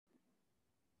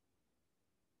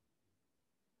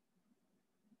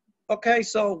Okay,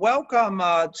 so welcome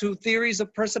to Theories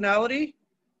of Personality.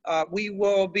 We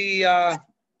will be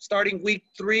starting week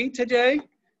 3 today,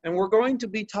 and we're going to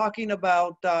be talking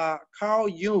about Carl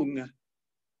Jung,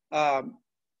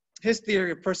 his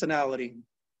theory of personality.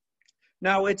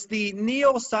 Now, it's the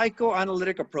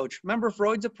neo-psychoanalytic approach. Remember,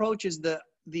 Freud's approach is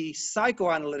the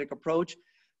psychoanalytic approach.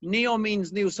 Neo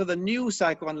means new, so the new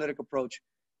psychoanalytic approach.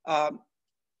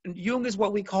 Jung is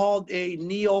what we called a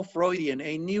neo-Freudian,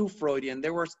 a new Freudian.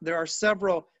 There are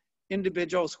several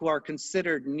individuals who are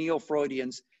considered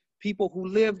neo-Freudians, people who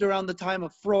lived around the time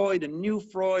of Freud and knew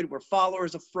Freud, were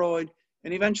followers of Freud,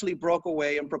 and eventually broke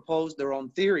away and proposed their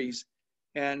own theories.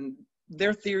 And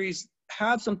their theories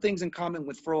have some things in common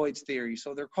with Freud's theory.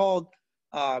 So they're called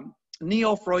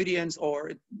neo-Freudians,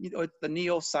 or the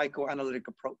neo-psychoanalytic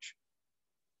approach.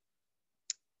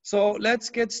 So let's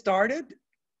get started.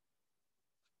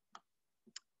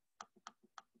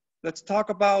 Let's talk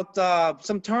about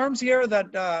some terms here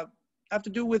that have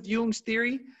to do with Jung's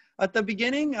theory. At the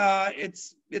beginning,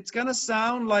 it's going to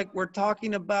sound like we're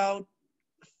talking about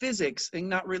physics and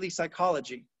not really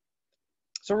psychology.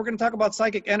 So we're going to talk about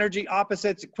psychic energy,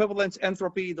 opposites, equivalence,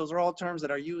 entropy. Those are all terms that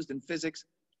are used in physics.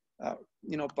 But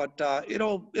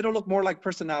it'll look more like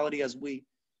personality as we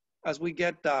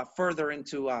get further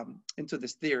into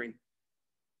this theory.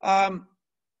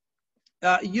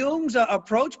 Jung's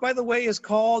approach, by the way, is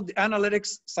called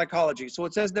analytics psychology. So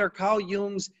it says there, Carl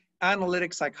Jung's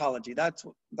analytic psychology. That's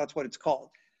what it's called.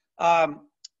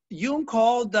 Jung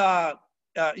called our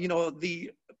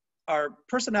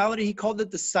personality, he called it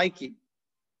the psyche.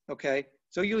 Okay,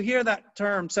 so you'll hear that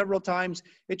term several times.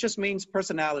 It just means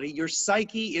personality. Your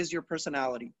psyche is your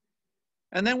personality.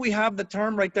 And then we have the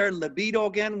term right there, libido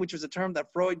again, which is a term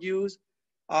that Freud used.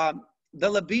 The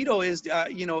libido is,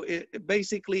 it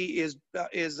basically is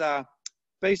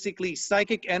basically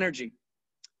psychic energy.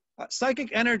 Psychic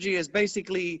energy is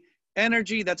basically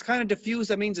energy that's kind of diffuse.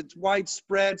 That means it's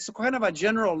widespread. So kind of a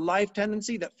general life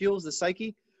tendency that fuels the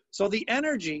psyche. So the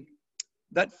energy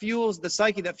that fuels the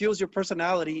psyche, that fuels your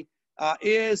personality,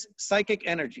 is psychic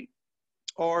energy,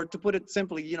 or to put it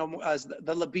simply, as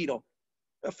the libido.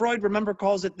 Freud, remember,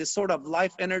 calls it this sort of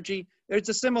life energy. It's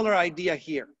a similar idea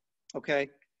here. Okay.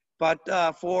 But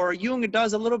for Jung, it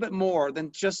does a little bit more than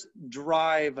just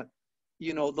drive,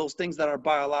 those things that are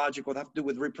biological, that have to do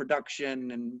with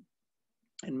reproduction and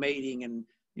mating and,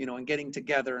 and getting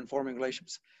together and forming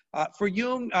relationships. For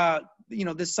Jung,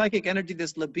 this psychic energy,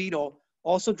 this libido,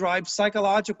 also drives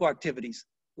psychological activities,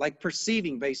 like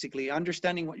perceiving, basically,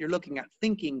 understanding what you're looking at,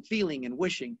 thinking, feeling, and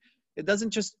wishing. It doesn't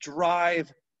just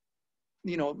drive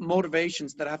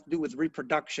motivations that have to do with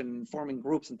reproduction, forming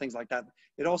groups and things like that.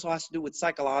 It also has to do with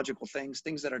psychological things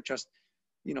that are just,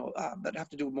 that have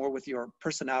to do more with your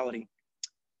personality.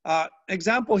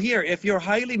 Example here, if you're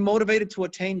highly motivated to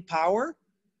attain power,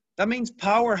 that means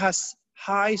power has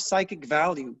high psychic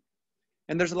value,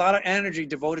 and there's a lot of energy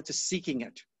devoted to seeking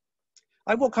it.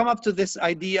 I will come up to this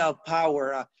idea of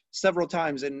power several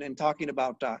times in talking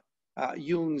about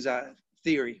Jung's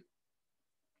theory.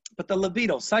 But the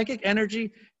libido, psychic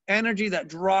energy, energy that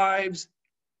drives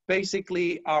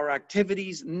basically our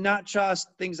activities, not just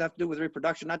things that have to do with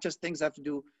reproduction, not just things that have to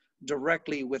do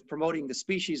directly with promoting the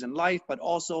species and life, but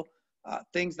also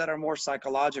things that are more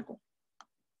psychological.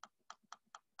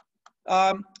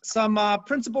 Some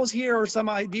principles here, or some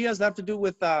ideas that have to do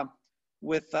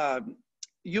with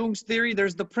Jung's theory.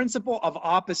 There's the principle of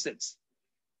opposites.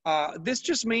 This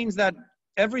just means that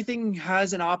everything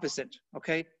has an opposite,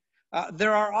 okay?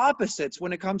 There are opposites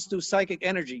when it comes to psychic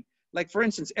energy. Like, for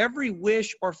instance, every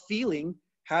wish or feeling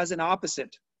has an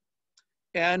opposite.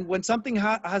 And when something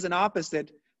has an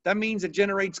opposite, that means it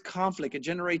generates conflict, it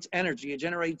generates energy, it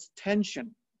generates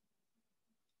tension.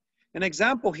 An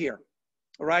example here,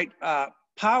 right?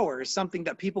 Power is something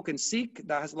that people can seek,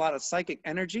 that has a lot of psychic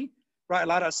energy, right? A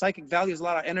lot of psychic values, a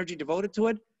lot of energy devoted to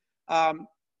it.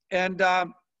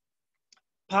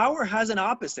 Power has an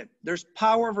opposite. There's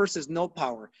power versus no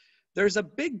power. There's a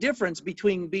big difference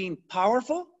between being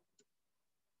powerful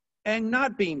and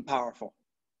not being powerful.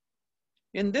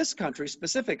 In this country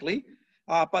specifically,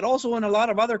 but also in a lot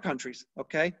of other countries,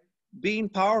 okay? Being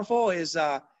powerful is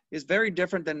very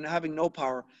different than having no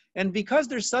power. And because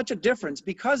there's such a difference,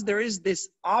 because there is this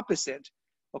opposite,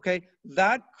 okay,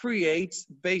 that creates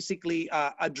basically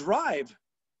a drive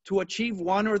to achieve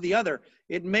one or the other.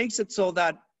 It makes it so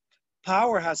that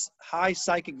power has high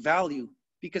psychic value,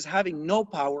 because having no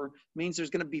power means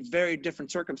there's going to be very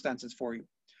different circumstances for you.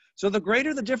 So the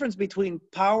greater the difference between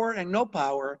power and no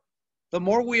power, the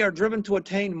more we are driven to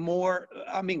attain more,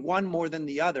 one more than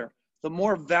the other, the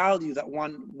more value that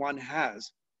one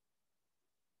has.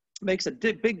 Makes a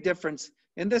big difference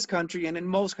in this country and in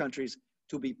most countries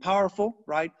to be powerful,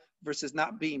 right, versus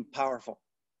not being powerful.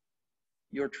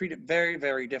 You're treated very,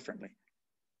 very differently.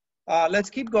 Let's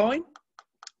keep going.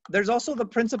 There's also the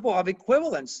principle of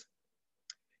equivalence.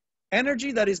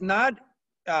 Energy that is not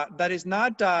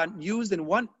used in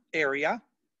one area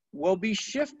will be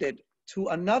shifted to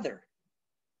another.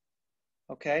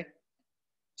 Okay,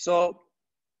 so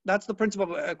that's the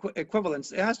principle of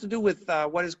equivalence. It has to do with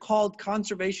what is called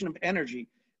conservation of energy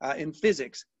in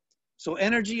physics. So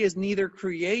energy is neither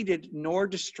created nor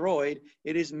destroyed.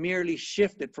 It is merely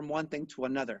shifted from one thing to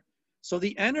another. So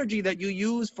the energy that you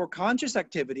use for conscious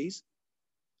activities,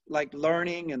 like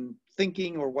learning and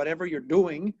thinking or whatever you're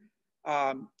doing,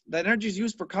 that energy is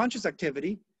used for conscious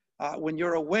activity when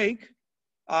you're awake,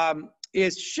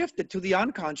 is shifted to the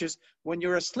unconscious when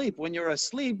you're asleep. When you're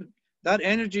asleep, that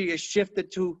energy is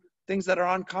shifted to things that are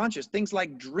unconscious, things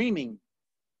like dreaming,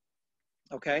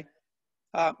 okay?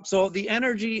 So the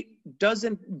energy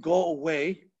doesn't go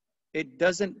away. It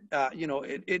doesn't,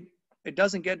 it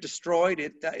doesn't get destroyed.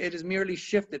 It is merely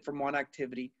shifted from one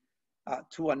activity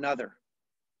to another.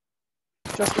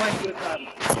 Just like with,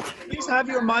 please have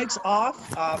your mics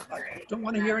off. I don't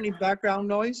want to hear any background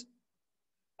noise.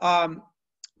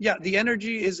 Yeah, the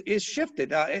energy is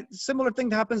shifted. Similar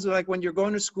thing happens like when you're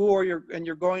going to school or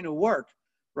you're going to work,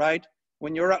 right?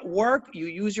 When you're at work, you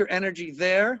use your energy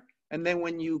there. And then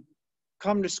when you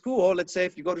come to school, let's say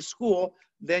if you go to school,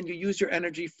 then you use your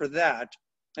energy for that.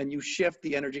 And you shift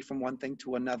the energy from one thing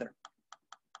to another.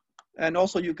 And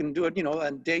also you can do it,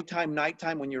 in daytime,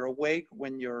 nighttime, when you're awake,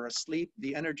 when you're asleep,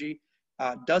 the energy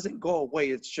doesn't go away.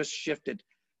 It's just shifted.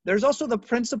 There's also the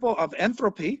principle of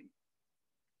entropy,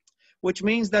 which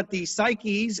means that the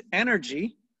psyche's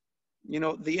energy,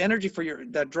 the energy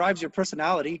that drives your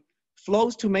personality,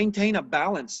 flows to maintain a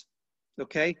balance,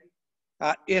 okay?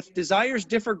 If desires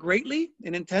differ greatly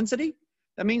in intensity,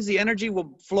 that means the energy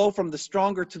will flow from the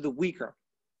stronger to the weaker,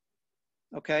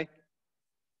 okay?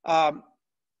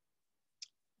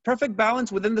 Perfect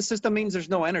balance within the system means there's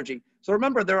no energy. So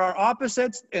remember, there are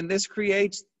opposites, and this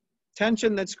creates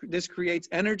tension, this creates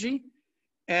energy.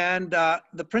 And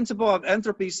the principle of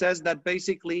entropy says that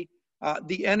basically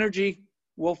the energy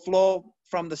will flow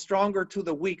from the stronger to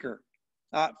the weaker.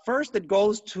 First, it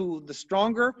goes to the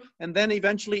stronger, and then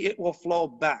eventually it will flow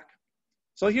back.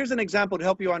 So here's an example to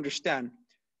help you understand.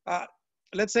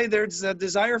 Let's say there's a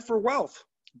desire for wealth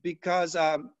because,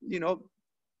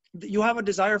 you have a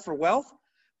desire for wealth,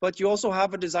 but you also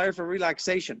have a desire for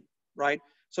relaxation, right?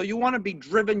 So you want to be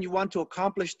driven, you want to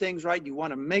accomplish things, right? You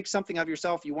want to make something of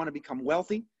yourself, you want to become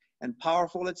wealthy and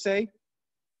powerful, let's say.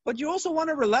 But you also want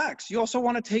to relax, you also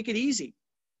want to take it easy.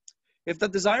 If the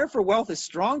desire for wealth is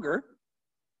stronger,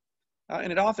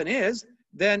 and it often is,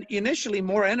 then initially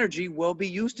more energy will be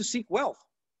used to seek wealth.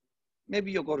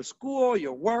 Maybe you'll go to school,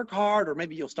 you'll work hard, or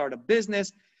maybe you'll start a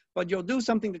business, but you'll do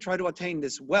something to try to attain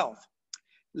this wealth.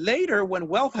 Later, when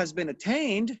wealth has been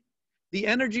attained, the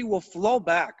energy will flow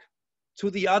back to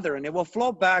the other, and it will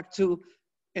flow back to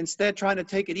instead trying to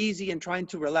take it easy and trying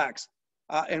to relax.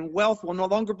 And wealth will no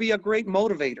longer be a great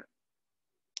motivator.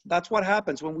 That's what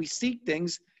happens when we seek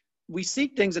things. We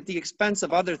seek things at the expense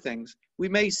of other things. We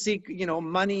may seek,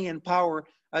 money and power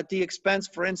at the expense,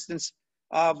 for instance,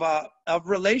 of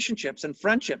relationships and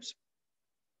friendships.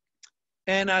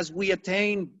 And as we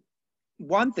attain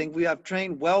one thing, we have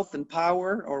attained wealth and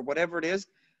power or whatever it is,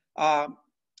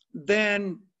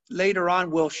 then later on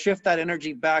we'll shift that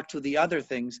energy back to the other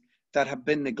things that have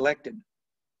been neglected.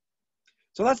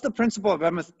 So that's the principle of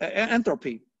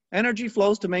entropy. Energy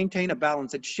flows to maintain a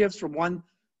balance. It shifts from one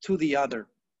to the other.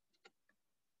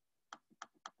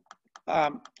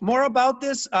 More about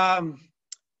this.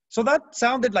 So that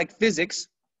sounded like physics,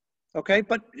 okay?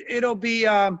 But it'll be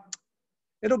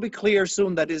clear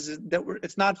soon that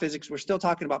it's not physics. We're still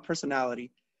talking about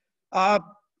personality.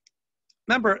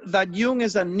 Remember that Jung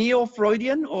is a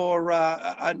neo-Freudian, or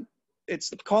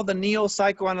it's called the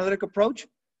neo-psychoanalytic approach.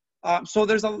 So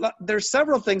there's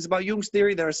several things about Jung's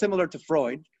theory that are similar to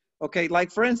Freud. Okay, like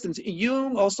for instance,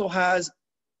 Jung also has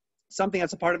something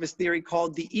that's a part of his theory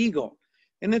called the ego.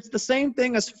 And it's the same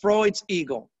thing as Freud's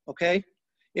ego, okay?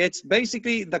 It's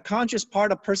basically the conscious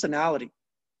part of personality.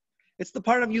 It's the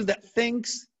part of you that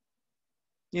thinks,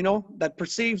 that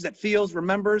perceives, that feels,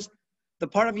 remembers, the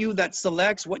part of you that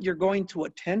selects what you're going to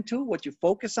attend to, what you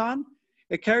focus on.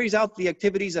 It carries out the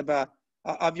activities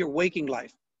of your waking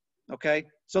life, okay?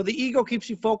 So the ego keeps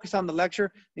you focused on the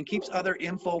lecture and keeps other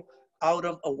info out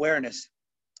of awareness.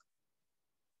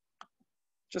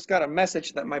 Just got a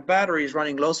message that my battery is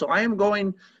running low. So I am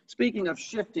going, speaking of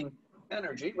shifting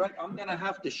energy, right? I'm gonna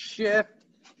have to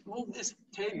move this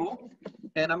table,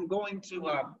 and I'm going to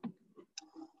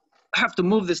I have to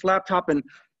move this laptop and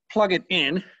plug it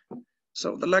in.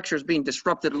 So the lecture is being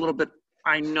disrupted a little bit,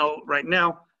 I know, right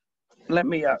now. Let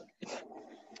me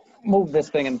move this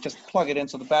thing and just plug it in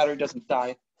so the battery doesn't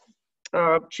die.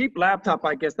 Cheap laptop,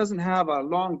 I guess, doesn't have a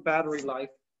long battery life,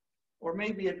 or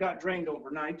maybe it got drained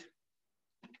overnight.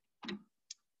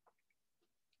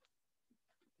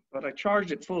 But I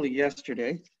charged it fully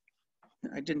yesterday.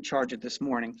 I didn't charge it this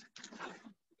morning.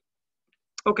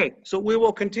 Okay, so we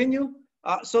will continue.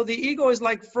 So the ego is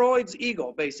like Freud's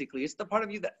ego, basically. It's the part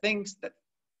of you that thinks, that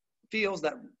feels,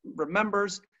 that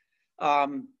remembers.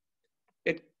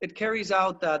 It carries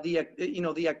out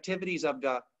the activities of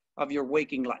your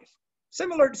waking life.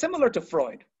 Similar to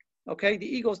Freud. Okay, the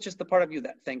ego is just the part of you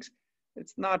that thinks.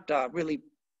 It's not really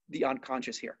the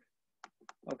unconscious here.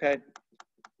 Okay.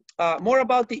 More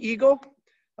about the ego.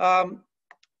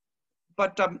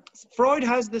 Freud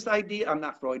has this idea,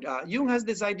 not Freud, Jung has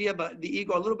this idea about the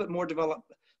ego a little bit more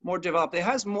developed. It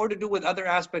has more to do with other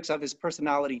aspects of his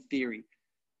personality theory,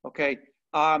 okay?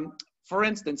 For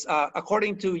instance,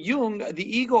 according to Jung,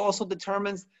 the ego also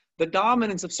determines the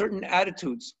dominance of certain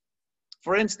attitudes.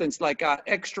 For instance, like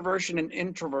extroversion and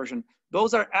introversion.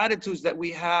 Those are attitudes that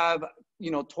we have,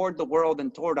 toward the world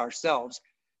and toward ourselves.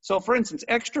 So for instance,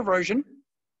 extroversion,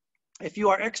 if you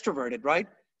are extroverted, right?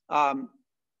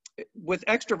 With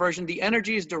extroversion, the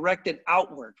energy is directed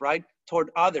outward, right?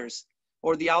 Toward others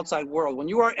or the outside world. When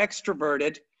you are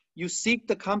extroverted, you seek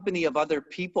the company of other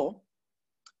people.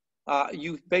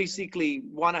 You basically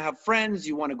want to have friends.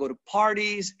 You want to go to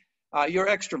parties. You're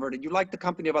extroverted. You like the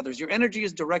company of others. Your energy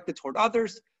is directed toward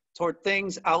others, toward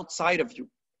things outside of you.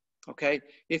 Okay.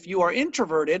 If you are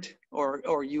introverted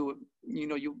or you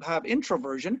have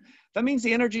introversion, that means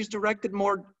the energy is directed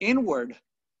more inward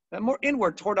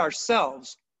toward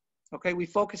ourselves. Okay, we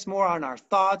focus more on our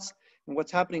thoughts and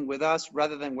what's happening with us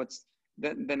rather than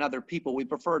than other people. We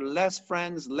prefer less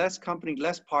friends, less company,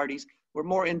 less parties. We're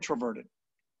more introverted.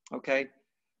 Okay,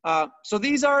 so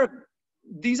these are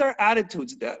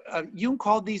attitudes that Jung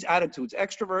called these attitudes: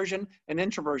 extroversion and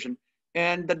introversion.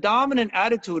 And the dominant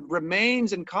attitude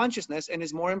remains in consciousness and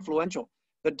is more influential.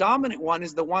 The dominant one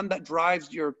is the one that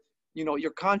drives your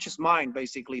conscious mind,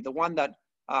 basically, the one that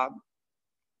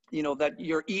that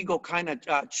your ego kind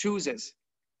of chooses,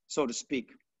 so to speak.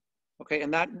 Okay,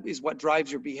 and that is what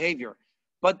drives your behavior.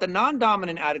 But the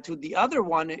non-dominant attitude, the other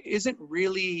one, isn't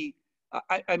really,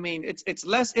 it's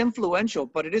less influential,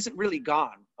 but it isn't really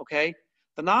gone, okay?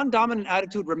 The non-dominant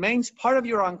attitude remains part of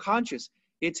your unconscious.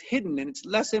 It's hidden and it's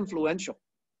less influential.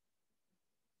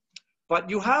 But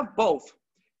you have both.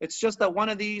 It's just that one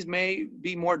of these may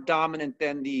be more dominant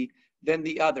than the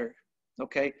other,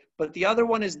 okay? But the other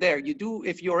one is there.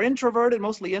 If you're introverted,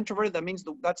 mostly introverted, that means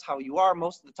that's how you are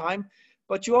most of the time.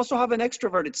 But you also have an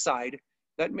extroverted side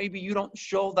that maybe you don't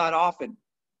show that often,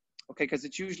 okay? Because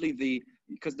it's usually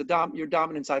your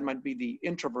dominant side might be the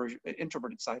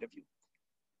introverted side of you.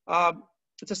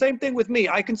 It's the same thing with me.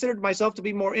 I considered myself to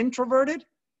be more introverted,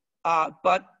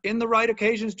 but in the right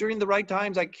occasions, during the right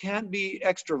times, I can't be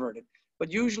extroverted.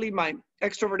 But usually my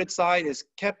extroverted side is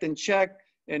kept in check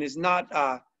and is not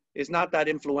that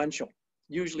influential.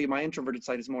 Usually my introverted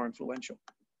side is more influential.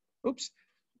 Oops,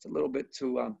 it's a little bit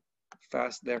too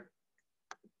fast there.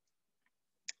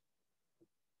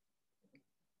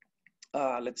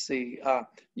 Let's see.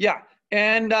 Yeah,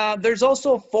 and there's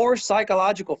also 4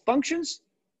 psychological functions.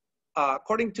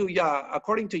 According to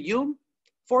Jung,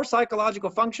 4 psychological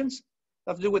functions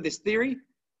have to do with this theory.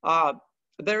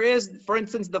 There is, for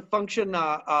instance, the function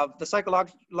of the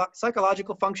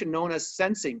psychological function known as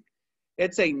sensing.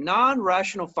 It's a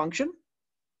non-rational function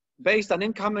based on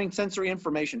incoming sensory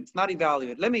information. It's not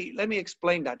evaluated. Let me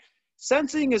explain that.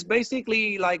 Sensing is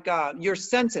basically like your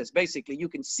senses. Basically, you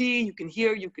can see, you can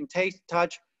hear, you can taste,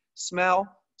 touch, smell.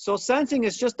 So sensing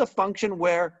is just a function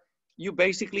where you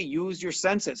basically use your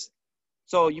senses.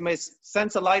 So you may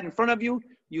sense a light in front of you,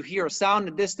 you hear a sound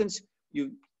in the distance,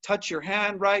 you touch your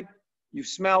hand, right? You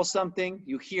smell something,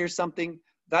 you hear something.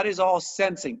 That is all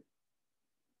sensing.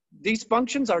 These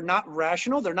functions are not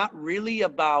rational. They're not really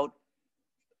about,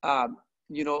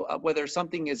 whether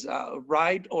something is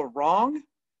right or wrong.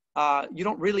 You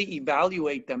don't really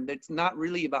evaluate them. It's not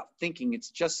really about thinking. It's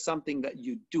just something that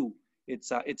you do.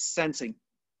 It's sensing.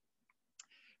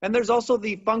 And there's also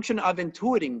the function of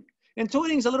intuiting.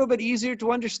 Intuiting is a little bit easier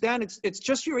to understand. It's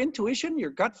just your intuition,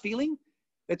 your gut feeling.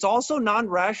 It's also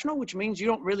non-rational, which means you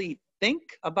don't really think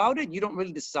about it. You don't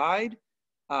really decide,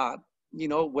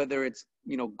 whether it's,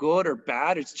 good or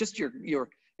bad. It's just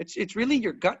it's really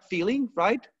your gut feeling,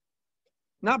 right?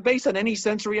 Not based on any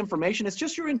sensory information. It's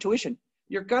just your intuition,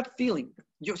 your gut feeling.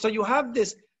 So you have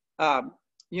this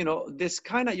you know, this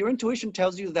kind of, your intuition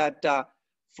tells you that,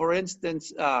 for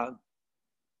instance,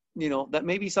 you know, that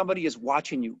maybe somebody is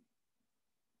watching you.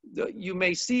 You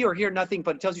may see or hear nothing,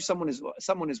 but it tells you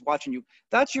someone is watching you.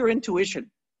 That's your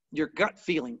intuition, your gut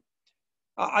feeling.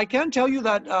 I can tell you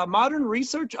that modern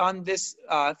research on this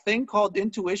thing called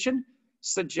intuition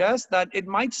suggests that it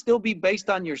might still be based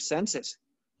on your senses,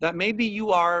 that maybe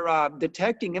you are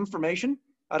detecting information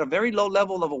at a very low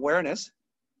level of awareness,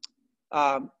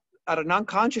 at an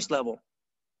unconscious level.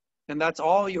 And that's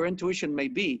all your intuition may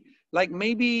be. Like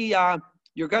maybe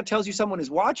your gut tells you someone is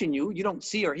watching you. You don't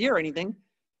see or hear anything,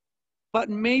 but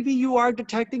maybe you are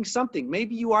detecting something.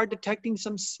 Maybe you are detecting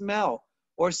some smell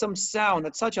or some sound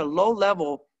at such a low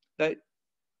level that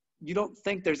you don't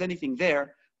think there's anything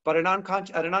there, but at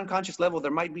an unconscious level,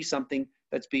 there might be something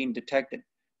that's being detected.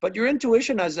 But your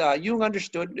intuition, as Jung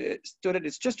understood it,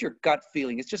 it's just your gut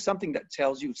feeling. It's just something that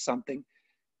tells you something,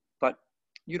 but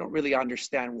you don't really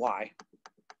understand why.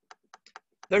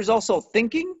 There's also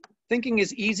thinking. Thinking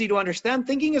is easy to understand.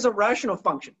 Thinking is a rational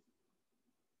function.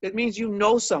 It means you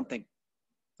know something,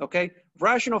 okay?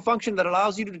 Rational function that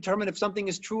allows you to determine if something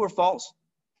is true or false.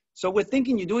 So with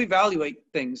thinking, you do evaluate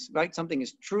things, right? Something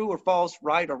is true or false,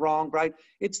 right or wrong, right?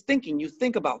 It's thinking. You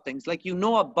think about things. Like you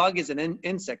know a bug is an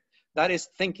insect. That is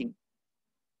thinking,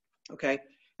 okay?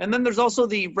 And then there's also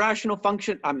the rational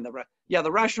function.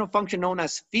 The rational function known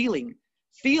as feeling.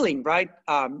 Feeling, right,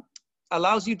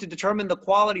 allows you to determine the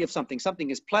quality of something. Something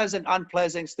is pleasant,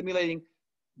 unpleasant, stimulating,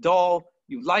 dull.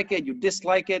 You like it, you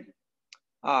dislike it.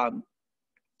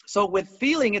 So with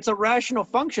feeling, it's a rational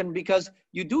function because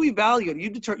you do evaluate, you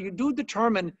do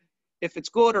determine if it's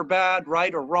good or bad,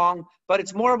 right or wrong, but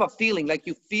it's more of a feeling, like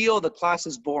you feel the class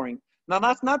is boring. Now,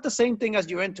 that's not the same thing as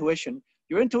your intuition.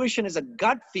 Your intuition is a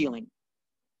gut feeling,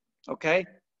 okay?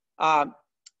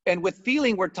 And with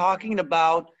feeling, we're talking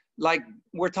about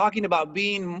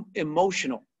being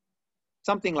emotional,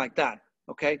 something like that,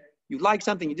 okay? You like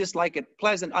something, you dislike it,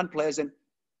 pleasant, unpleasant,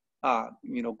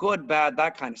 you know, good, bad,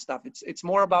 that kind of stuff. It's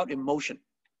more about emotion.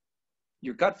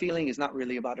 Your gut feeling is not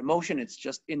really about emotion. It's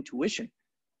just intuition.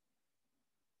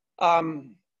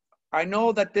 I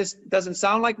know that this doesn't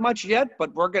sound like much yet,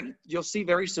 but you'll see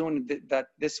very soon that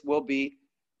this will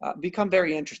become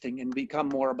very interesting and become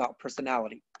more about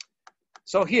personality.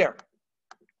 So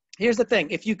here's the thing.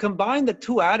 If you combine the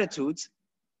two attitudes,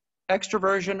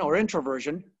 extroversion or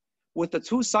introversion, with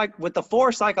the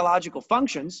four psychological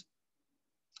functions,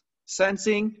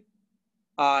 sensing,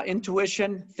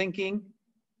 intuition, thinking,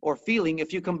 or feeling,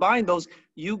 if you combine those,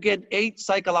 you get 8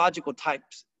 psychological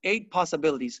types, 8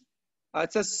 possibilities.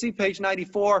 It says, see page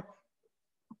 94.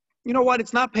 You know what?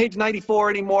 It's not page 94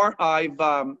 anymore. I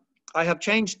have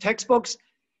changed textbooks,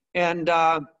 and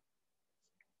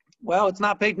well, it's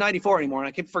not page 94 anymore, and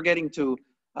I keep forgetting to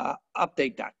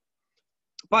update that.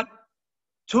 But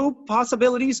 2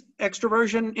 possibilities,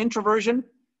 extroversion, introversion,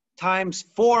 times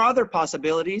 4 other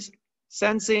possibilities,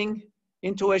 sensing,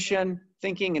 intuition,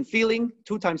 thinking, and feeling.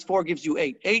 2 times 4 gives you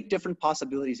 8. 8 different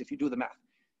possibilities if you do the math.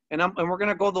 And we're going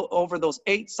to go over those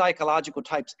 8 psychological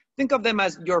types. Think of them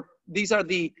as these are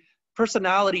the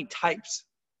personality types.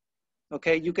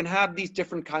 Okay, you can have these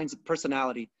different kinds of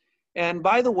personality. And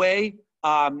by the way,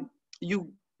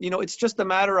 you know, it's just a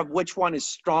matter of which one is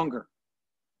stronger.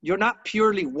 You're not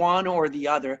purely one or the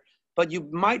other, but you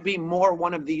might be more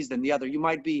one of these than the other. You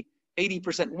might be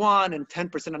 80% one and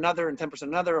 10% another and 10%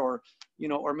 another, or, you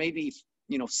know, or maybe,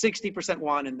 you know, 60%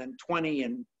 one and then 20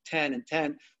 and 10 and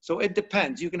 10. So it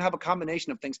depends. You can have a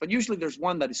combination of things, but usually there's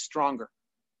one that is stronger.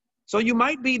 So you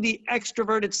might be the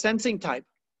extroverted sensing type.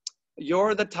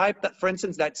 You're the type that, for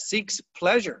instance, that seeks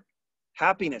pleasure,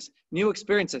 happiness, new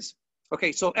experiences.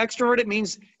 Okay, so extroverted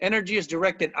means energy is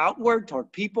directed outward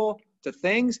toward people, to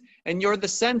things, and you're the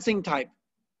sensing type.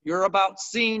 You're about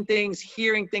seeing things,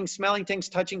 hearing things, smelling things,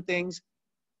 touching things.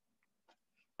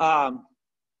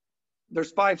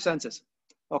 There's 5 senses,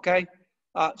 okay?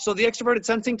 So the extroverted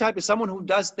sensing type is someone who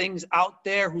does things out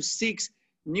there, who seeks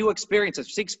new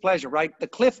experiences, seeks pleasure, right? The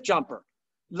cliff jumper,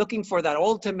 looking for that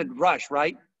ultimate rush,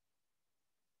 right?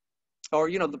 Or,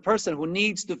 you know, the person who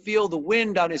needs to feel the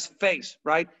wind on his face,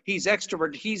 right? He's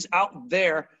extroverted, he's out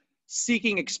there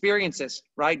seeking experiences,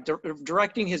 right?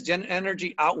 Directing his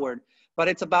energy outward. But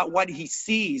it's about what he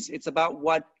sees. It's about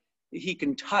what he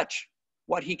can touch,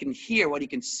 what he can hear, what he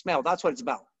can smell. That's what it's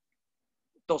about.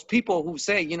 Those people who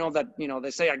say, you know, that, you know,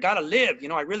 they say, I gotta live, you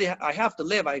know, I have to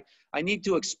live. I need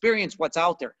to experience what's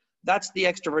out there. That's the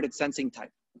extroverted sensing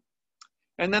type.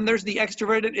 And then there's the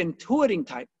extroverted intuiting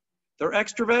type. They're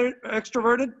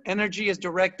extroverted, energy is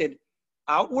directed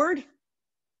outward,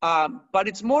 but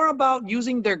it's more about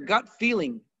using their gut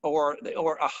feeling or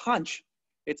a hunch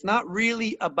It's not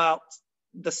really about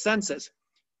the senses.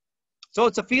 So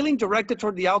it's a feeling directed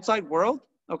toward the outside world,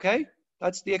 okay?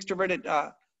 That's the extroverted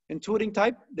intuiting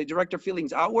type. They direct their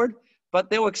feelings outward, but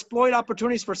they'll exploit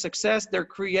opportunities for success. They're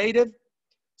creative.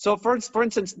 So for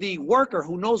instance, the worker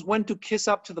who knows when to kiss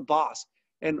up to the boss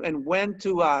and when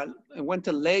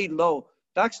to lay low,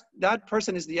 that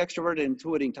person is the extroverted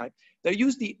intuiting type. They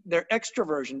use their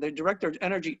extroversion, they direct their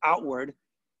energy outward,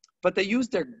 but they use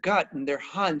their gut and their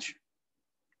hunch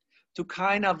to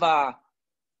kind of,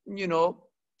 you know,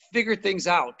 figure things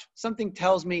out. Something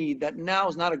tells me that now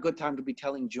is not a good time to be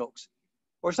telling jokes.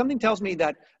 Or something tells me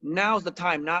that now's the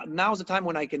time. Now's the time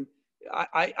when I can,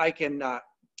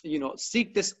 you know,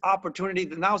 seek this opportunity.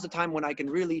 Now's the time when I can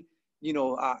really, you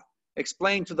know,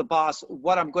 explain to the boss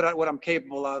what I'm good at, what I'm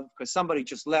capable of, because somebody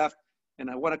just left, and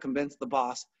I want to convince the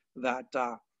boss that,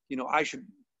 you know, I should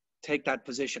take that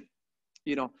position.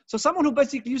 You know, so someone who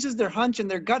basically uses their hunch and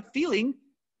their gut feeling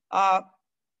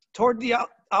toward the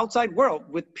outside world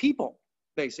with people,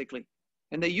 basically.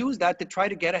 And they use that to try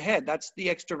to get ahead. That's the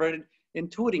extroverted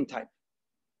intuiting type.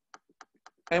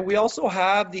 And we also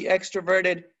have the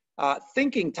extroverted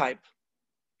thinking type.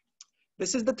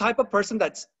 This is the type of person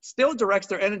that still directs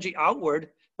their energy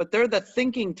outward, but they're the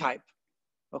thinking type.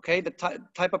 Okay, the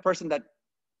type of person that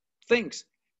thinks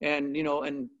and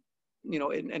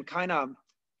kind of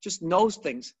just knows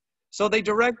things. So they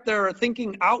direct their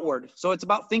thinking outward. So it's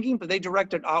about thinking, but they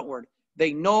direct it outward.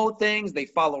 They know things, they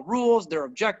follow rules, they're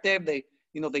objective, they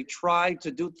try to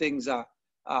do things in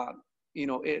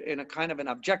a kind of an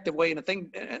objective way,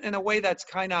 in a way that's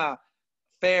kind of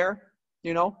fair,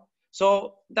 you know.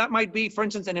 So that might be, for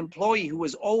instance, an employee who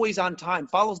is always on time,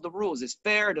 follows the rules, is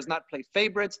fair, does not play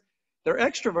favorites. They're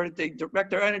extroverted, they direct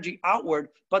their energy outward,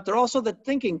 but they're also the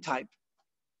thinking type.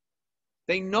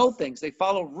 They know things, they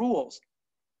follow rules.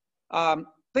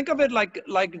 Think of it like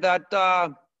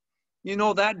that, you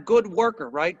know, that good worker,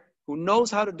 right? Who knows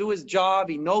how to do his job,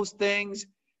 he knows things,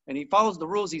 and he follows the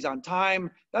rules, he's on time.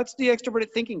 That's the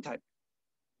extroverted thinking type.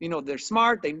 You know, they're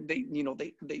smart,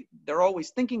 they're always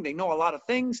thinking, they know a lot of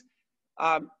things,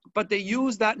 but they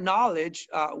use that knowledge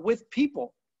with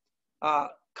people,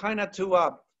 kind of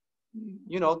to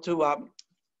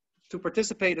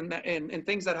participate in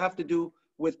things that have to do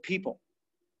with people.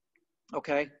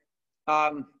 Okay,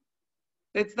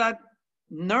 it's that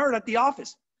nerd at the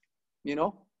office, you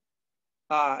know.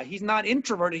 He's not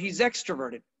introverted, he's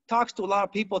extroverted. Talks to a lot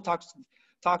of people, talks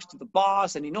to the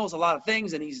boss, and he knows a lot of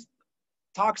things, and he's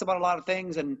talks about a lot of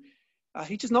things, and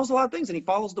he just knows a lot of things, and he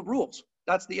follows the rules.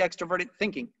 That's the extroverted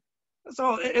thinking.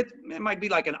 So it might be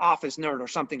like an office nerd or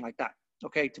something like that,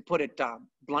 okay, to put it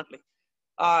bluntly.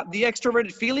 The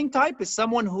extroverted feeling type is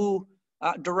someone who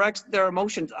directs their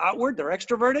emotions outward. They're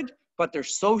extroverted, but they're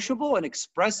sociable and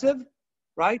expressive,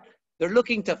 right? They're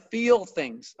looking to feel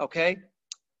things, okay?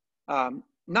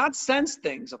 Not sense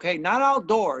things, okay? Not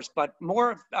outdoors, but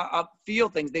more feel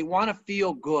things. They want to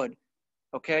feel good,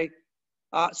 okay?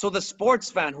 So the sports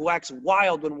fan who acts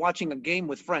wild when watching a game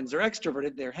with friends, they're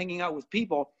extroverted, they're hanging out with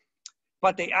people,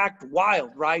 but they act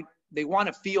wild, right? They want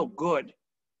to feel good,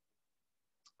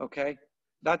 okay?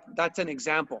 That's an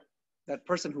example. That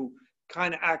person who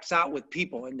kind of acts out with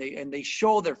people and they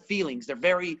show their feelings. They're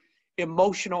very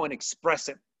emotional and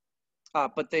expressive,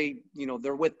 but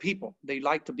they're with people. They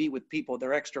like to be with people.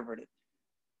 They're extroverted.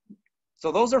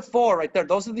 So those are four right there.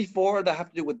 Those are the four that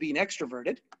have to do with being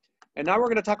extroverted. And now we're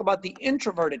going to talk about the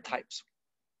introverted types.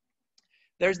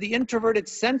 There's the introverted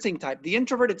sensing type. The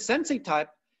introverted sensing type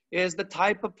is the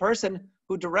type of person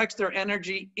who directs their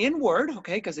energy inward,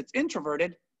 okay, because it's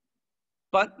introverted,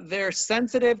 but they're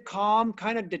sensitive, calm,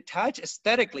 kind of detached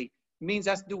aesthetically. It means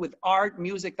that's to do with art,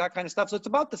 music, that kind of stuff. So it's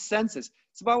about the senses.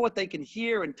 It's about what they can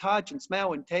hear and touch and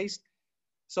smell and taste.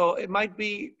 So it might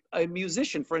be a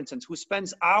musician, for instance, who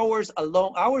spends hours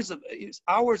alone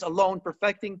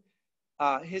perfecting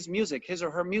his music, his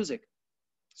or her music.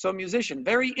 So a musician,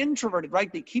 very introverted,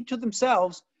 right? They keep to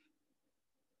themselves,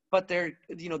 but they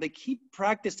keep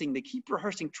practicing, they keep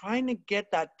rehearsing, trying to get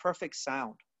that perfect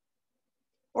sound.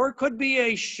 Or it could be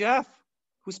a chef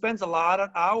who spends a lot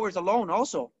of hours alone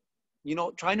also,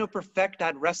 trying to perfect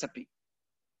that recipe.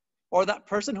 Or that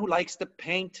person who likes to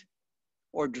paint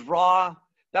or draw.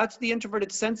 That's the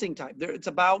introverted sensing type. It's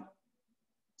about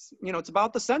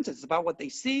the senses. It's about what they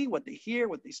see, what they hear,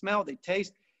 what they smell, they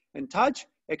taste and touch,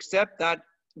 except that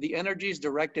the energy is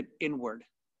directed inward,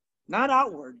 not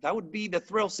outward. That would be the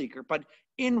thrill seeker, but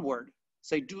inward.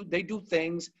 So they do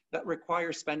things that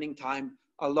require spending time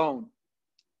alone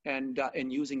and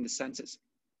using the senses.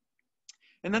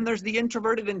 And then there's the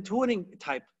introverted intuiting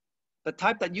type, the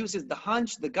type that uses the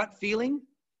hunch, the gut feeling,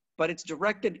 but it's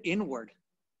directed inward.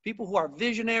 people who are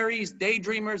visionaries,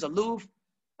 daydreamers, aloof,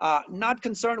 not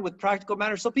concerned with practical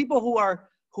matters. So people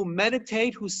who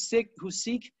meditate, who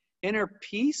seek inner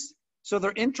peace. So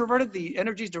they're introverted. The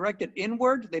energy is directed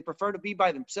inward. They prefer to be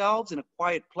by themselves in a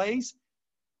quiet place.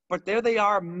 But there they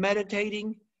are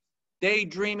meditating,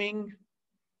 daydreaming,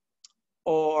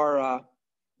 or,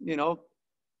 you know,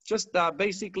 just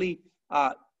basically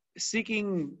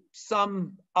seeking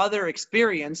some other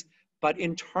experience, but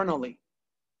internally.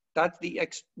 That's the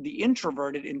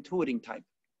introverted intuiting type.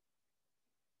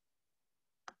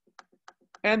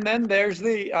 And then there's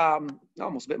the,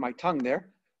 almost bit my tongue there.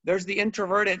 There's the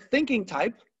introverted thinking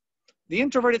type. The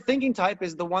introverted thinking type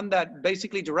is the one that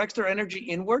basically directs their energy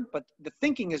inward, but the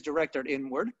thinking is directed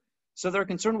inward. So they're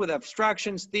concerned with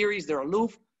abstractions, theories, they're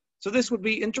aloof. So this would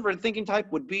be, introverted thinking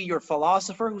type would be your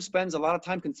philosopher who spends a lot of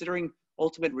time considering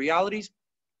ultimate realities,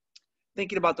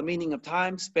 thinking about the meaning of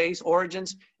time, space,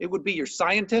 origins. It would be your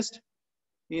scientist,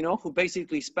 you know, who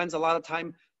basically spends a lot of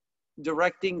time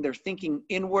directing their thinking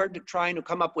inward, trying to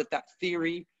come up with that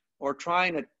theory or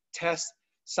trying to test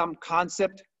some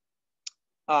concept.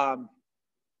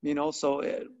 You know, so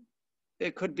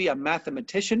it could be a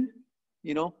mathematician,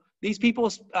 you know. These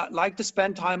people like to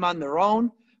spend time on their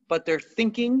own, but they're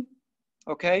thinking,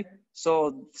 okay?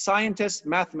 So scientists,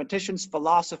 mathematicians,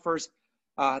 philosophers,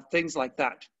 things like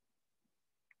that.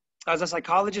 As a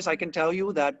psychologist, I can tell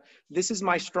you that this is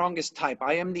my strongest type.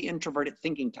 I am the introverted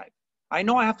thinking type. I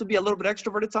know I have to be a little bit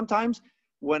extroverted sometimes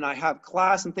when I have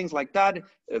class and things like that.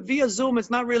 Via Zoom, it's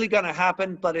not really going to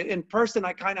happen, but in person,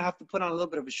 I kind of have to put on a little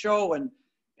bit of a show and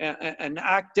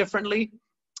act differently.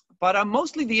 But I'm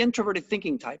mostly the introverted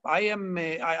thinking type. I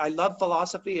love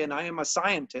philosophy, and I am a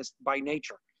scientist by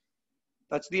nature.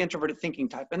 That's the introverted thinking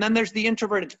type. And then there's the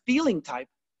introverted feeling type,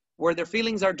 where their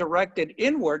feelings are directed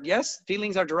inward. Yes,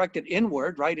 feelings are directed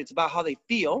inward, right? It's about how they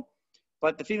feel,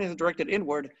 but the feelings are directed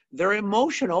inward. They're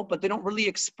emotional, but they don't really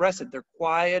express it. They're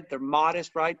quiet, they're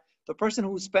modest, right? The person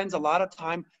who spends a lot of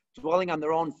time dwelling on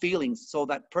their own feelings. So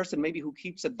that person maybe who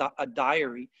keeps a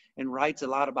diary and writes a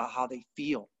lot about how they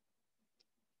feel.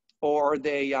 Or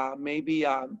they maybe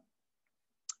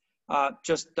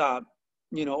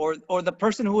you know, or the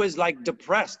person who is like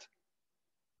depressed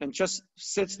and just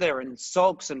sits there and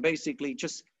sulks and basically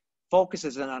just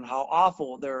focuses on how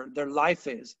awful their life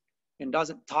is and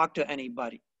doesn't talk to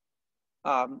anybody.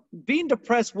 Being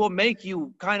depressed will make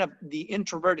you kind of the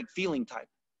introverted feeling type.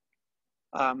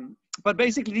 But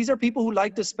basically, these are people who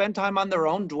like to spend time on their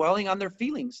own, dwelling on their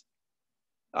feelings.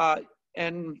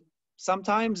 And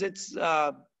sometimes it's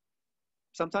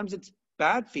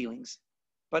bad feelings,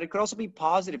 but it could also be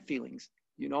positive feelings,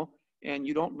 you know, and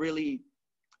you don't really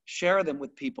share them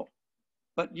with people.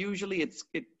 But usually it's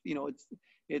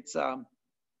a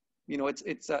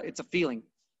feeling.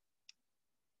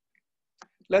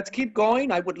 Let's keep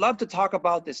going. I would love to talk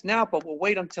about this now, but we'll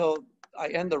wait until I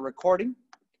end the recording.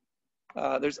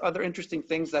 There's other interesting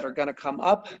things that are going to come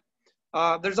up.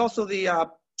 There's also the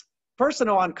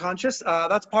personal unconscious.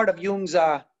 That's part of Jung's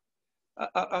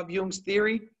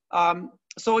theory.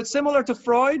 So it's similar to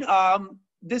Freud.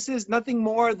 This is nothing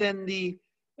more than the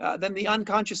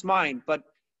unconscious mind, but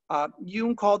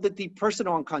Jung called it the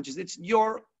personal unconscious. It's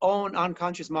your own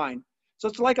unconscious mind. So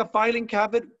it's like a filing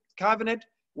cabinet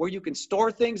where you can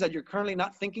store things that you're currently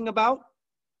not thinking about,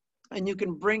 and you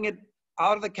can bring it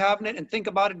out of the cabinet and think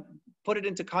about it, put it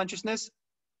into consciousness.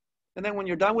 And then when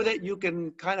you're done with it, you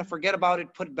can kind of forget about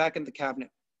it, put it back in the cabinet,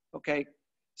 okay?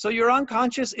 So your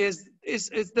unconscious is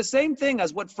the same thing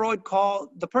as what Freud called,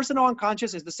 the personal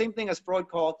unconscious is the same thing as Freud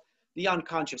called the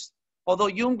unconscious. Although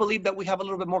Jung believed that we have a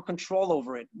little bit more control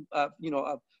over it,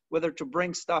 whether to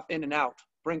bring stuff in and out,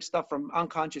 bring stuff from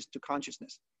unconscious to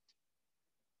consciousness.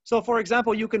 So for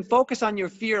example, you can focus on your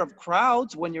fear of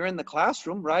crowds when you're in the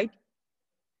classroom, right?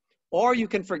 Or you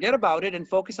can forget about it and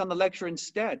focus on the lecture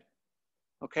instead,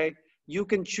 okay? You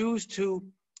can choose to,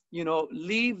 you know,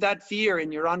 leave that fear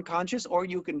in your unconscious, or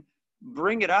you can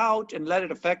bring it out and let it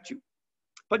affect you.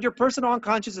 But your personal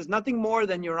unconscious is nothing more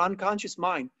than your unconscious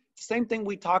mind. The same thing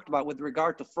we talked about with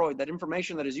regard to Freud, that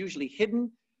information that is usually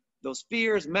hidden, those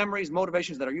fears, memories,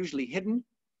 motivations that are usually hidden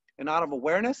and out of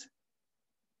awareness.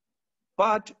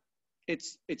 But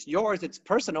it's yours, it's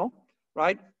personal,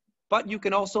 right? But you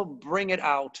can also bring it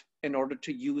out in order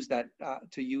to use that,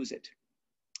 to use it,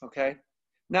 okay?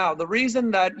 Now, the reason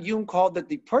that Jung called it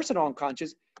the personal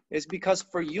unconscious is because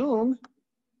for Jung,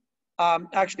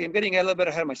 actually, I'm getting a little bit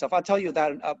ahead of myself. I'll tell you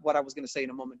that what I was going to say in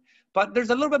a moment. But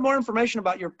there's a little bit more information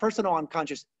about your personal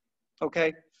unconscious,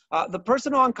 okay? The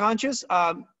personal unconscious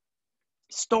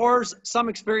stores some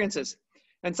experiences.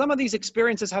 And some of these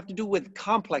experiences have to do with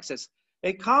complexes.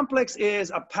 A complex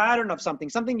is a pattern of something,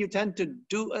 something you tend to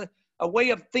do, a way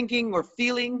of thinking or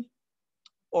feeling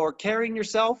or carrying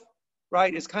yourself,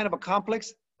 right? Is kind of a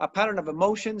complex, a pattern of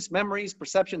emotions, memories,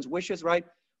 perceptions, wishes, right?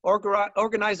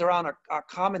 Organized around a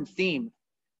common theme.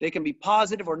 They can be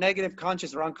positive or negative,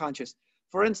 conscious or unconscious.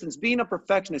 For instance, being a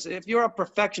perfectionist. If you're a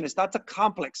perfectionist, that's a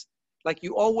complex. Like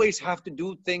you always have to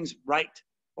do things right,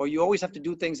 or you always have to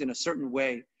do things in a certain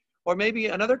way. Or maybe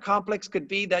another complex could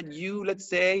be that you, let's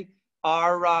say,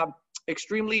 are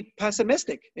extremely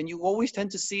pessimistic and you always tend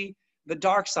to see the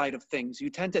dark side of things. You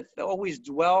tend to always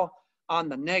dwell on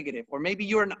the negative. Or maybe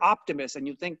you're an optimist and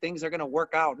you think things are going to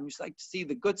work out and you just like to see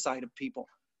the good side of people,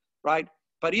 right?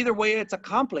 But either way, it's a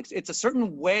complex. It's a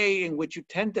certain way in which you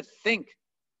tend to think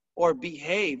or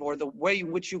behave, or the way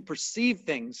in which you perceive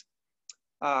things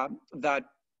that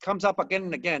comes up again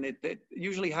and again. It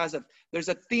usually has there's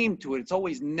a theme to it. It's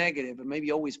always negative and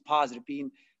maybe always positive,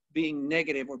 being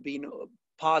negative or being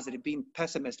positive, being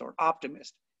pessimist or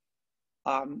optimist.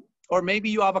 Or maybe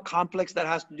you have a complex that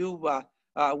has to do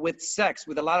with sex,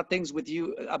 with a lot of things with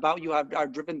you about you are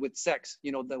driven with sex.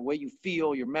 You know, the way you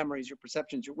feel, your memories, your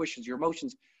perceptions, your wishes, your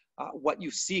emotions, what you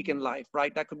seek in life,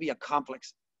 right? That could be a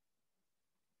complex.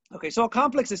 Okay, so a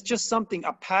complex is just something,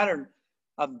 a pattern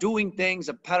of doing things,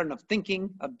 a pattern of thinking,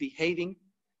 of behaving.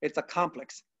 It's a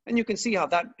complex. And you can see how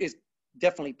that is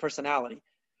definitely personality.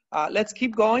 Let's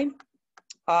keep going.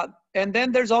 And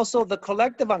then there's also the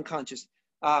collective unconscious.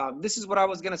 This is what I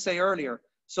was going to say earlier.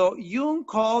 So Jung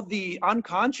called the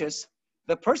unconscious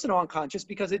the personal unconscious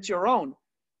because it's your own.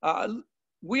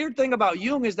 Weird thing about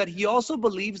Jung is that he also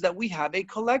believes that we have a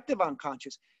collective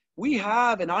unconscious. We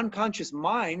have an unconscious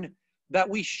mind that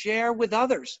we share with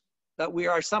others, that we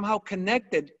are somehow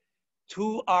connected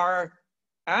to our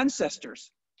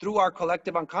ancestors through our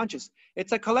collective unconscious.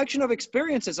 It's a collection of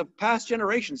experiences of past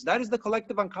generations. That is the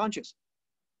collective unconscious.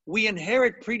 We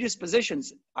inherit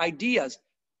predispositions, ideas,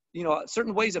 you know,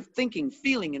 certain ways of thinking,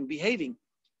 feeling, and behaving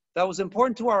that was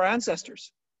important to our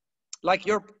ancestors. Like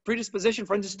your predisposition,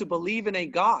 for instance, to believe in a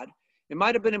God. It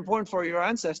might have been important for your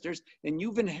ancestors, and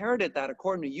you've inherited that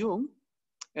according to Jung,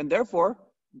 and therefore,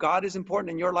 God is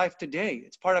important in your life today.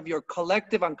 It's part of your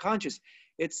collective unconscious.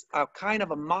 It's a kind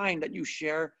of a mind that you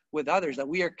share with others, that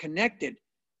we are connected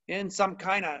in some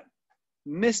kind of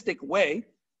mystic way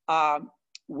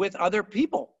with other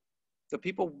people, the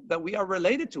people that we are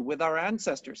related to, with our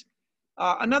ancestors.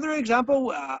 Another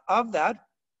example of that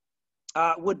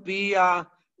would be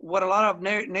what a lot of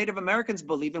Native Americans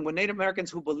believe in. When Native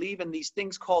Americans who believe in these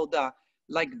things called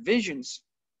like visions,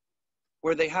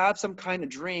 where they have some kind of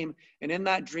dream, and in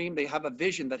that dream they have a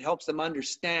vision that helps them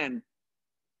understand,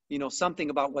 you know, something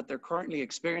about what they're currently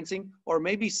experiencing, or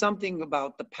maybe something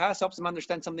about the past, helps them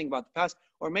understand something about the past,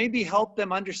 or maybe help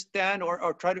them understand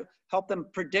or try to help them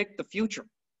predict the future.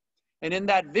 And in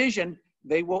that vision,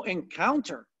 they will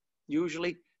encounter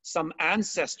usually some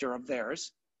ancestor of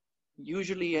theirs,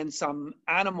 usually in some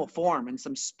animal form, in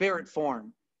some spirit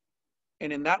form.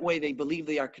 And in that way, they believe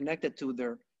they are connected to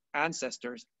their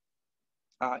ancestors,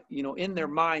 you know, in their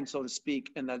mind, so to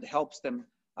speak, and that helps them.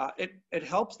 It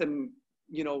helps them,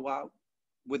 you know,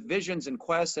 with visions and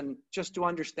quests and just to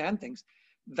understand things.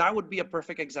 That would be a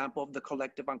perfect example of the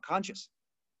collective unconscious.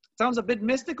 Sounds a bit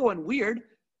mystical and weird,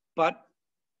 but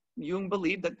Jung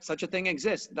believed that such a thing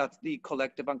exists. That's the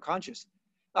collective unconscious.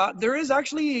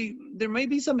 There may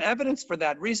be some evidence for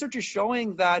that. Research is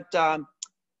showing that,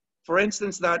 for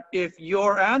instance, that if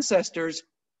your ancestors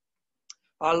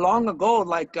long ago,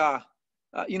 like,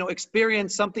 you know,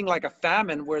 experienced something like a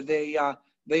famine where they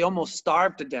almost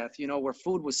starved to death, you know, where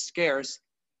food was scarce,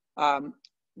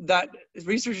 that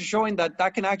research is showing that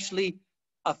that can actually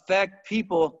affect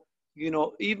people, you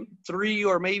know, even 3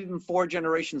 or maybe even 4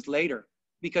 generations later,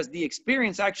 because the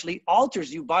experience actually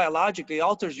alters you biologically,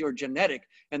 alters your genetic,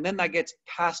 and then that gets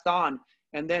passed on.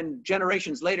 And then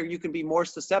generations later, you can be more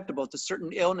susceptible to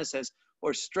certain illnesses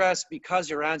or stress because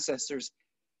your ancestors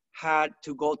had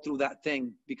to go through that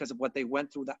thing because of what they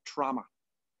went through, that trauma.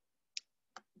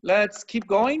 Let's keep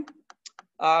going.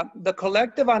 The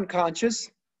collective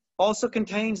unconscious also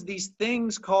contains these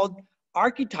things called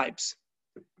archetypes.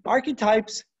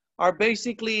 Archetypes are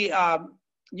basically,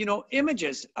 you know,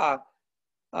 images that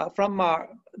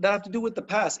have to do with the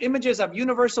past, images of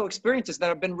universal experiences that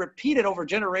have been repeated over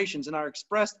generations and are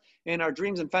expressed in our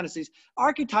dreams and fantasies.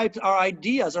 Archetypes are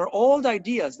ideas, are old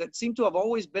ideas that seem to have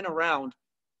always been around,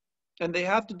 and they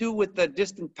have to do with the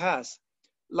distant past.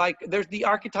 Like there's the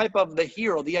archetype of the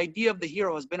hero. The idea of the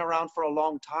hero has been around for a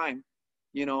long time.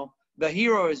 You know, the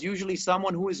hero is usually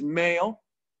someone who is male,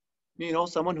 you know,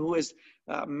 someone who is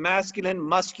masculine,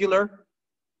 muscular,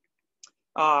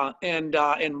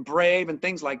 and brave and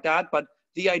things like that. But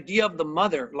the idea of the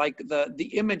mother, like the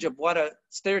image of what a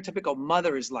stereotypical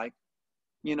mother is like,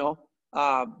 you know,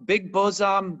 big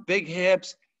bosom, big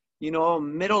hips, you know,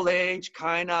 middle age,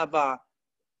 kind of,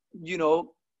 you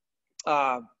know,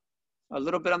 uh, a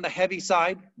little bit on the heavy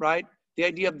side, right? The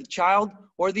idea of the child,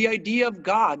 or the idea of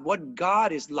God, what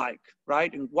God is like,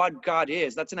 right? And what God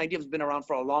is. That's an idea that's been around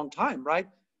for a long time, right?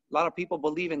 A lot of people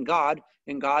believe in God,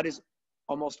 and God is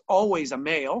almost always a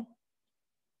male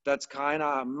that's kind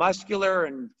of muscular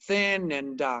and thin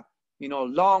and, you know,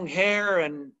 long hair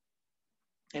and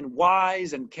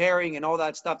wise and caring and all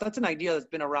that stuff. That's an idea that's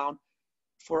been around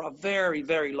for a very,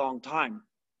 very long time.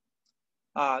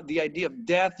 The idea of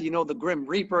death, you know, the grim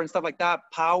reaper and stuff like that,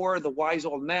 power, the wise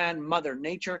old man, mother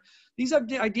nature. These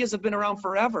ideas have been around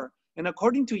forever. And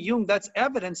according to Jung, that's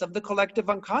evidence of the collective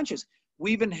unconscious.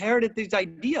 We've inherited these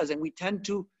ideas, and we tend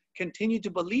to continue to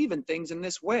believe in things in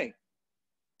this way.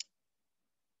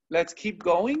 Let's keep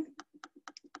going.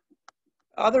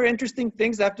 Other interesting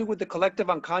things that have to do with the collective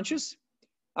unconscious.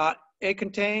 It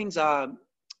contains,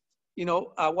 you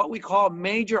know, what we call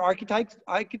major archetypes,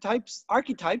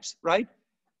 right?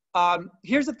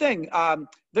 Here's the thing.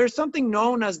 There's something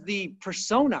known as the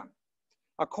persona.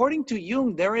 According to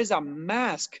Jung, there is a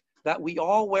mask that we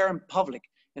all wear in public,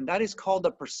 and that is called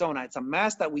a persona. It's a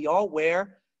mask that we all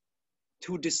wear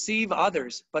to deceive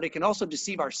others, but it can also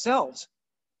deceive ourselves,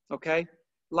 okay?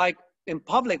 Like in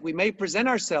public, we may present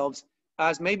ourselves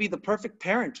as maybe the perfect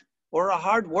parent, or a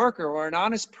hard worker, or an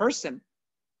honest person,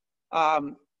 a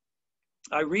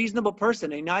reasonable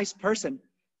person, a nice person.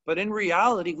 But in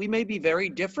reality, we may be very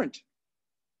different,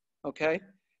 okay?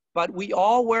 But we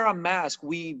all wear a mask.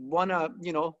 We want to,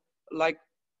 you know, like,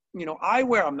 you know, I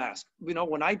wear a mask. You know,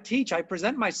 when I teach, I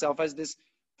present myself as this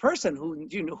person who,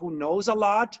 you know, who knows a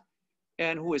lot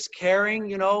and who is caring,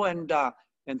 you know, and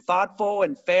thoughtful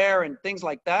and fair and things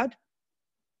like that.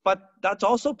 But that's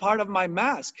also part of my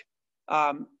mask.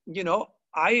 You know,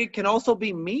 I can also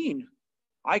be mean.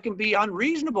 I can be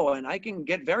unreasonable, and I can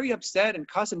get very upset and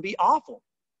cuss and be awful.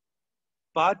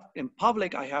 But in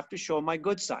public, I have to show my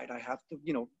good side. I have to,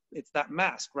 you know, it's that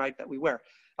mask, right, that we wear.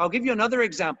 I'll give you another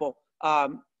example.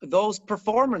 Those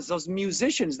performers, those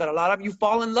musicians that a lot of you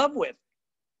fall in love with,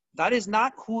 that is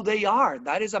not who they are.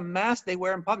 That is a mask they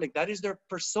wear in public. That is their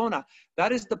persona.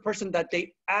 That is the person that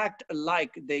they act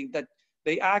like.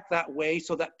 They act that way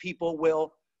so that people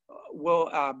will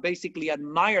basically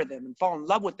admire them and fall in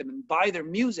love with them and buy their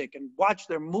music and watch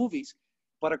their movies.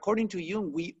 But according to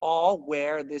Jung, we all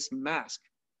wear this mask.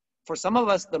 For some of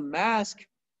us, the mask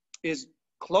is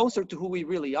closer to who we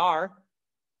really are.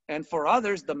 And for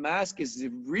others, the mask is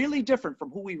really different from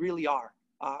who we really are,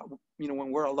 you know,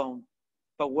 when we're alone.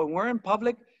 But when we're in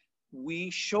public,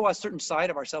 we show a certain side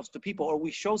of ourselves to people, or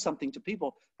we show something to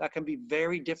people that can be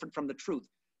very different from the truth.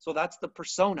 So that's the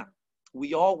persona.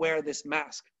 We all wear this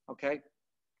mask, okay?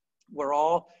 We're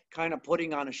all kind of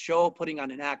putting on a show, putting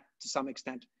on an act to some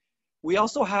extent. We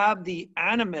also have the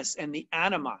animus and the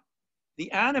anima.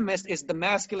 The animus is the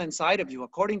masculine side of you.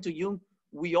 According to Jung,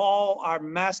 we all are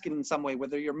masculine in some way.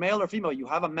 Whether you're male or female, you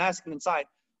have a masculine side,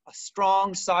 a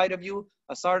strong side of you,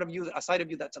 a side of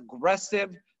you that's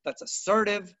aggressive, that's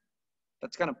assertive,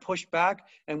 that's going to push back.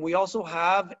 And we also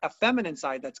have a feminine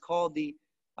side that's called the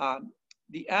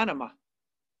anima,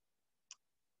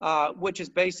 which is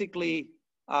basically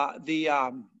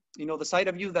you know, the side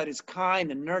of you that is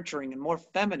kind and nurturing and more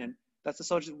feminine. That's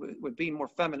associated with being more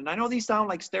feminine. I know these sound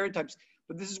like stereotypes,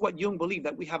 but this is what Jung believed,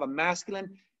 that we have a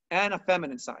masculine and a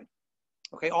feminine side.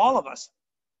 Okay, all of us,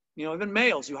 you know, even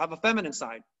males, you have a feminine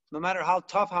side. No matter how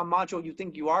tough, how macho you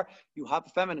think you are, you have a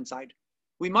feminine side.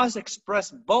 We must express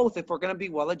both if we're going to be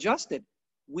well adjusted.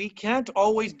 We can't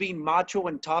always be macho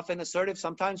and tough and assertive.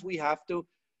 Sometimes we have to,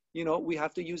 you know, we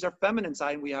have to use our feminine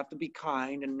side, and we have to be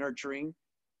kind and nurturing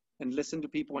and listen to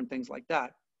people and things like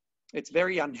that. It's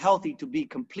very unhealthy to be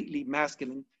completely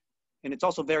masculine, and it's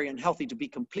also very unhealthy to be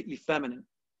completely feminine.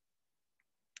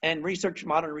 And research,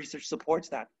 modern research supports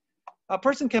that. A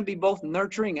person can be both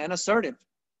nurturing and assertive,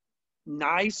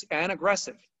 nice and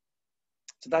aggressive.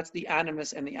 So that's the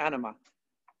animus and the anima.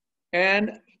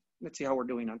 And let's see how we're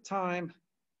doing on time.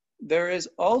 There is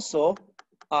also,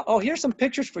 oh, here's some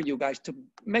pictures for you guys to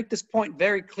make this point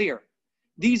very clear.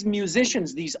 These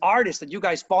musicians, these artists that you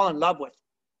guys fall in love with,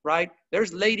 right?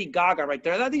 There's Lady Gaga right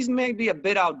there. These may be a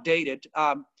bit outdated,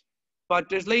 but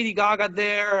there's Lady Gaga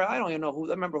there. I don't even know who,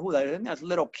 I remember who that is. That's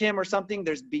Little Kim or something.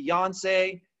 There's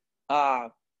Beyonce. I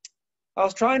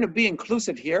was trying to be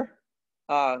inclusive here,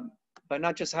 by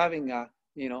not just having,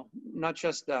 you know, not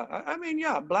just, I mean,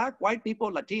 yeah, black, white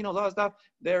people, Latinos, all that stuff.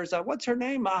 There's, what's her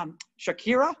name?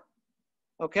 Shakira,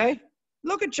 okay?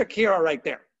 Look at Shakira right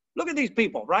there. Look at these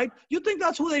people, right? You think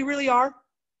that's who they really are?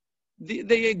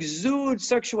 They exude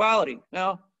sexuality.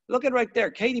 Now, look at right there,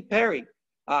 Katy Perry,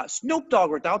 Snoop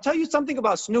Dogg right there. I'll tell you something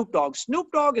about Snoop Dogg.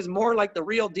 Snoop Dogg is more like the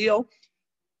real deal.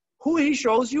 Who he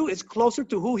shows you is closer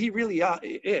to who he really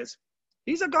is.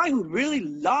 He's a guy who really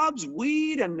loves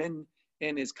weed and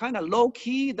is kind of low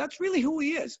key. That's really who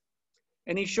he is.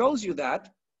 And he shows you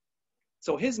that.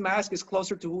 So his mask is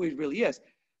closer to who he really is.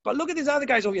 But look at these other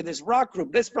guys over here, this rock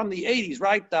group, this from the 80s,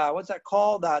 right? What's that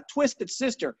called? Twisted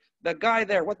Sister. The guy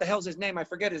there, what the hell's his name? I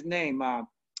forget his name.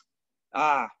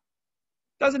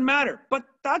 Doesn't matter. But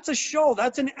that's a show.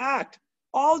 That's an act.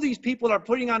 All these people are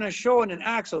putting on a show and an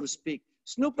act, so to speak.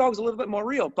 Snoop Dogg's a little bit more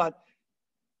real, but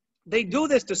they do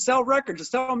this to sell records, to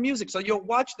sell music. So you'll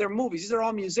watch their movies. These are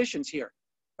all musicians here,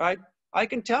 right? I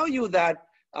can tell you that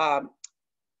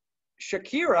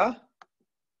Shakira,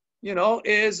 you know,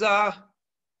 is a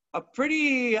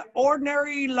pretty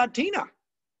ordinary Latina.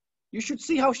 You should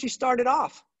see how she started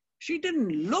off. She didn't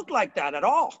look like that at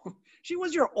all. She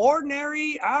was your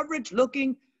ordinary,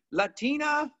 average-looking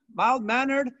Latina,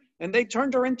 mild-mannered, and they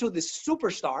turned her into this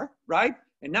superstar, right?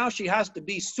 And now she has to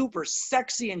be super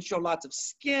sexy and show lots of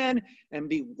skin and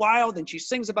be wild, and she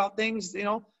sings about things, you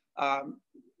know,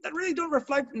 that really don't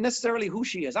reflect necessarily who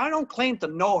she is. I don't claim to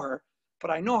know her, but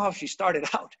I know how she started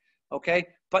out, okay?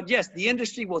 But yes, the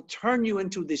industry will turn you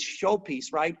into this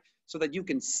showpiece, right? So that you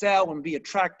can sell and be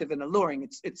attractive and alluring.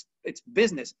 It's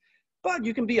business. But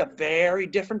you can be a very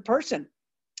different person,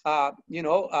 you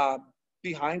know,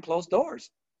 behind closed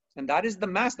doors. And that is the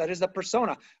mask. That is the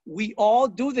persona. We all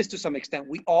do this to some extent.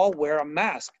 We all wear a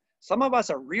mask. Some of us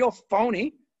are real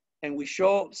phony, and we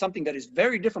show something that is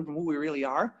very different from who we really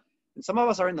are. And some of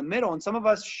us are in the middle, and some of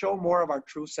us show more of our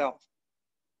true self.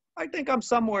 I think I'm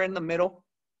somewhere in the middle.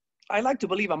 I like to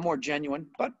believe I'm more genuine,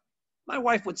 but my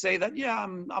wife would say that, yeah,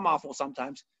 I'm awful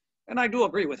sometimes. And I do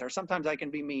agree with her. Sometimes I can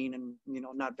be mean and, you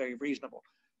know, not very reasonable.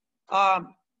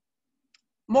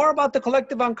 More about the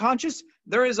collective unconscious.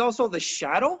 There is also the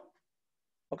shadow.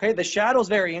 Okay, the shadow is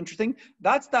very interesting.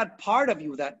 That's that part of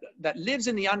you that lives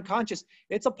in the unconscious.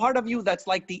 It's a part of you that's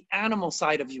like the animal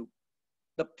side of you,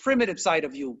 the primitive side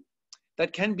of you,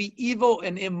 that can be evil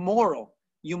and immoral.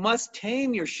 You must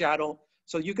tame your shadow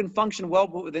so you can function well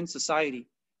within society.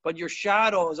 But your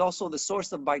shadow is also the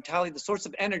source of vitality, the source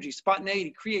of energy,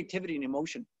 spontaneity, creativity, and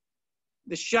emotion.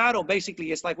 The shadow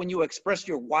basically is like when you express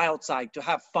your wild side to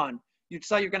have fun. You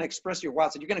decide you're going to express your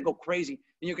wild side. You're going to go crazy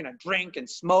and you're going to drink and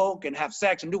smoke and have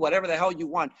sex and do whatever the hell you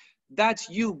want. That's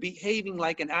you behaving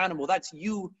like an animal. That's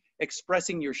you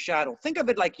expressing your shadow. Think of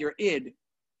it like your id.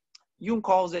 Jung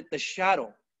calls it the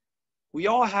shadow. We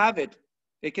all have it.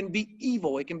 It can be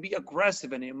evil. It can be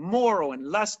aggressive and immoral and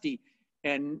lusty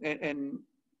and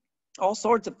all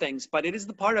sorts of things, but it is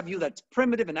the part of you that's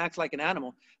primitive and acts like an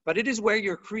animal. But it is where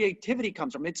your creativity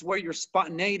comes from. It's where your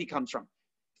spontaneity comes from.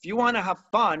 If you want to have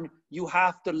fun, you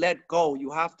have to let go.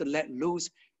 You have to let loose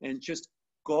and just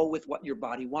go with what your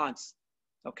body wants.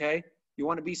 Okay? You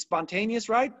want to be spontaneous,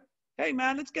 right? Hey,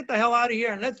 man, let's get the hell out of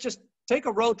here and let's just take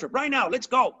a road trip right now. Let's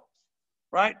go.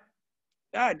 Right?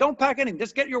 Yeah, don't pack anything.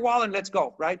 Just get your wallet and let's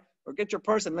go. Right? Or get your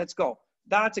purse and let's go.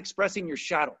 That's expressing your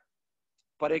shadow.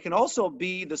 But it can also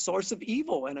be the source of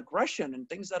evil and aggression and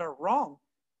things that are wrong,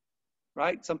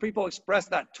 right? Some people express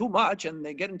that too much and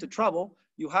they get into trouble.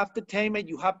 You have to tame it.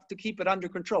 You have to keep it under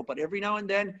control. But every now and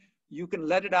then you can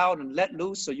let it out and let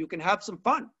loose so you can have some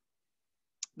fun.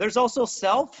 There's also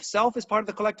self. Self is part of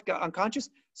the collective unconscious.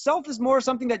 Self is more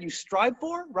something that you strive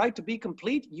for, right? To be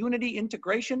complete, unity,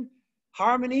 integration,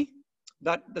 harmony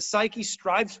that the psyche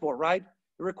strives for, right?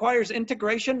 It requires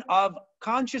integration of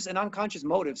conscious and unconscious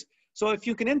motives. So if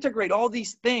you can integrate all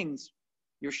these things,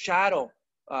 your shadow,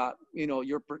 you know,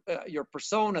 your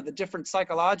persona, the different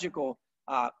psychological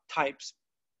types,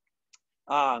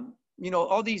 you know,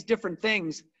 all these different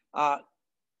things,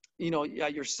 you know,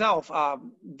 yourself,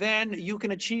 then you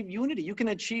can achieve unity. You can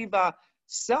achieve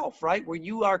self, right? Where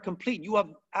you are complete, you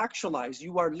have actualized,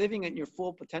 you are living at your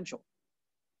full potential.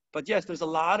 But yes, there's a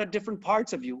lot of different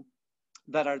parts of you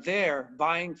that are there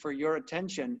vying for your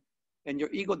attention. And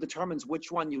your ego determines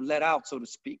which one you let out, so to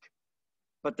speak.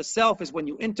 But the self is when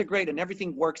you integrate and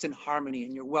everything works in harmony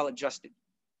and you're well adjusted.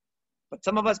 But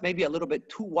some of us may be a little bit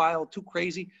too wild, too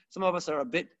crazy. Some of us are a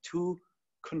bit too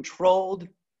controlled.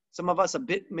 Some of us a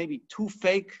bit maybe too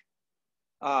fake.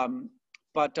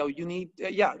 But you need,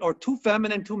 or too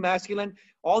feminine, too masculine.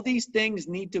 All these things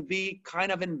need to be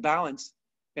kind of in balance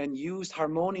and used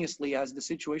harmoniously as the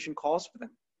situation calls for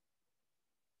them.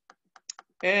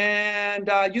 And,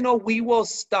 you know, we will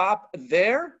stop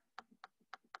there.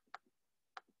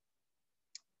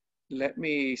 Let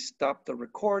me stop the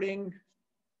recording.